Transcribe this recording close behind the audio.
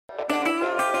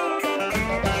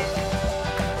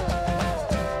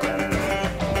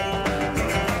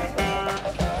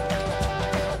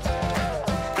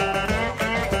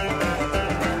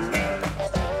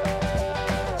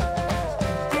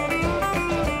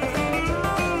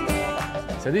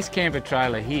So this camper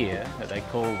trailer here that they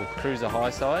call the Cruizer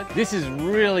Highside, this is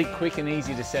really quick and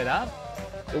easy to set up.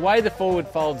 The way the Forward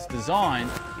Fold's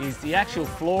designed is the actual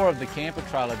floor of the camper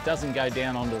trailer doesn't go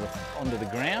down onto the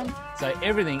ground, so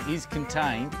everything is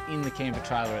contained in the camper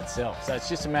trailer itself. So it's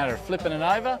just a matter of flipping it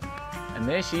over, and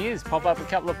there she is. Pop up a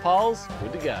couple of poles,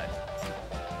 good to go.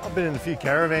 I've been in a few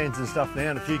caravans and stuff now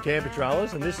and a few camper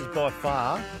trailers, and this is by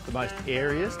far the most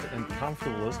airiest and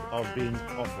comfortablest I've been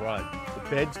off-road. The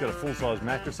bed's got a full-size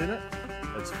mattress in it.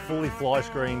 It's fully fly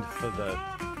screened for the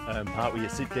part where you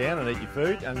sit down and eat your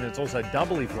food, and it's also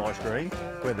doubly fly screened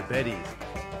where the bed is.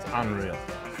 It's unreal.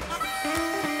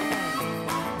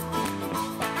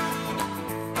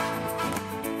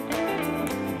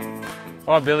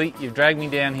 All right, Billy, you've dragged me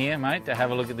down here, mate, to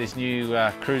have a look at this new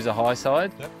Cruizer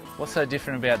Highside. Yep. What's so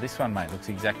different about this one, mate? Looks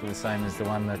exactly the same as the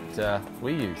one that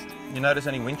we used. You notice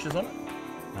any winches on it?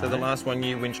 So the last one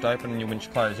you winched open and you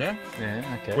winched closed, yeah?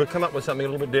 Yeah, okay. We've come up with something a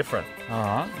little bit different. All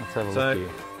right, let's have a look here.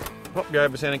 Pop your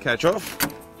overstand and catch off.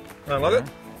 Don't love it.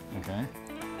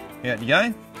 Okay. Out you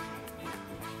go.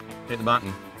 Hit the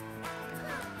button.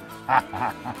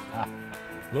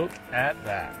 Look at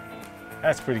that.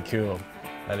 That's pretty cool.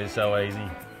 That is so easy.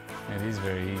 It is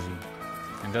very easy.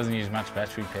 And doesn't use much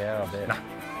battery power, I bet. Nah.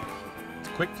 It's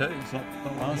quick too. It's not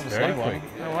It's a very slow quick.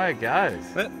 one. Away it goes.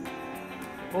 But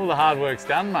All the hard work's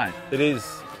done, mate. it is.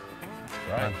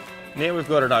 Great. Now we've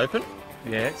got it open.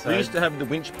 Yeah, so... We used to have the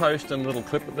winch post and little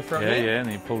clip at the front Yeah, there. yeah, and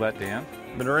then you pull that down.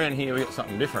 But around here we've got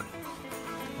something different.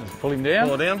 Just pull him down.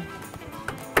 Pull it down.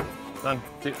 Done.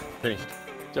 That's it. Finished.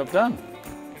 Job done.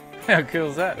 How cool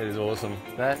is that? It is awesome.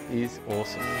 That is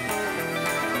awesome.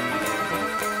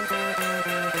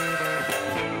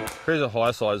 Cruizer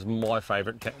Highside is my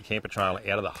favourite camper trailer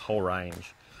out of the whole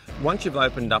range. Once you've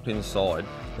opened up inside,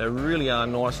 they really are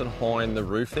nice and high in the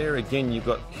roof there. Again, you've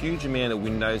got a huge amount of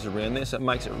windows around there, so it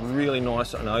makes it really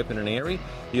nice and open and airy.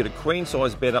 You've got a queen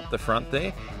size bed up the front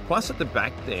there, plus at the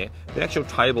back there, the actual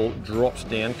table drops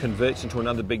down, converts into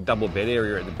another big double bed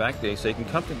area at the back there, so you can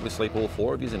comfortably sleep all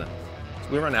four of you in it.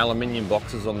 We run aluminium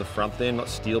boxes on the front there, not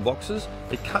steel boxes.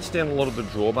 It cuts down a lot of the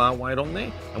drawbar weight on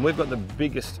there, and we've got the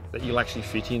biggest that you'll actually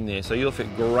fit in there. So you'll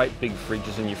fit great big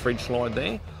fridges in your fridge slide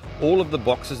there. All of the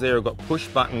boxes there have got push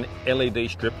button LED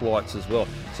strip lights as well,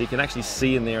 so you can actually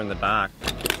see in there in the dark.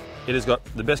 It has got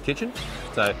the best kitchen,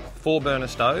 so 4-burner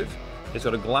stove. It's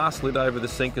got a glass lid over the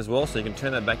sink as well, so you can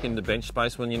turn that back into bench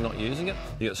space when you're not using it.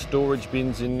 You've got storage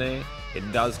bins in there.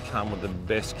 It does come with the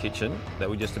best kitchen that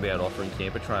we just about offer in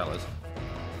camper trailers.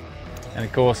 And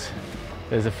of course,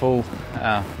 there's a full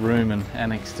room and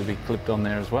annex to be clipped on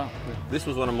there as well. This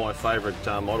was one of my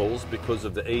favourite models because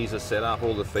of the ease of setup,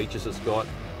 all the features it's got.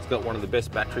 It's got one of the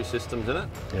best battery systems in it.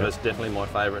 Yep. It's definitely my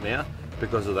favourite now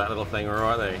because of that little thing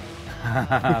right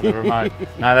there. The remote.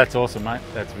 No, that's awesome, mate.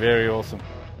 That's very awesome.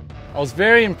 I was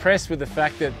very impressed with the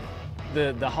fact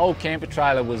that the whole camper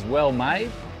trailer was well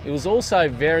made. It was also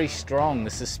very strong, the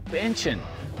suspension.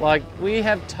 Like, we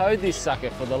have towed this sucker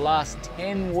for the last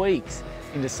 10 weeks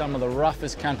into some of the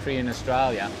roughest country in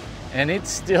Australia, and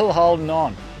it's still holding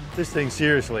on. This thing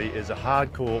seriously is a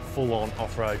hardcore, full-on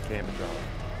off-road camper trailer.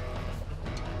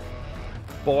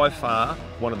 By far,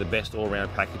 one of the best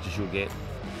all-round packages you'll get.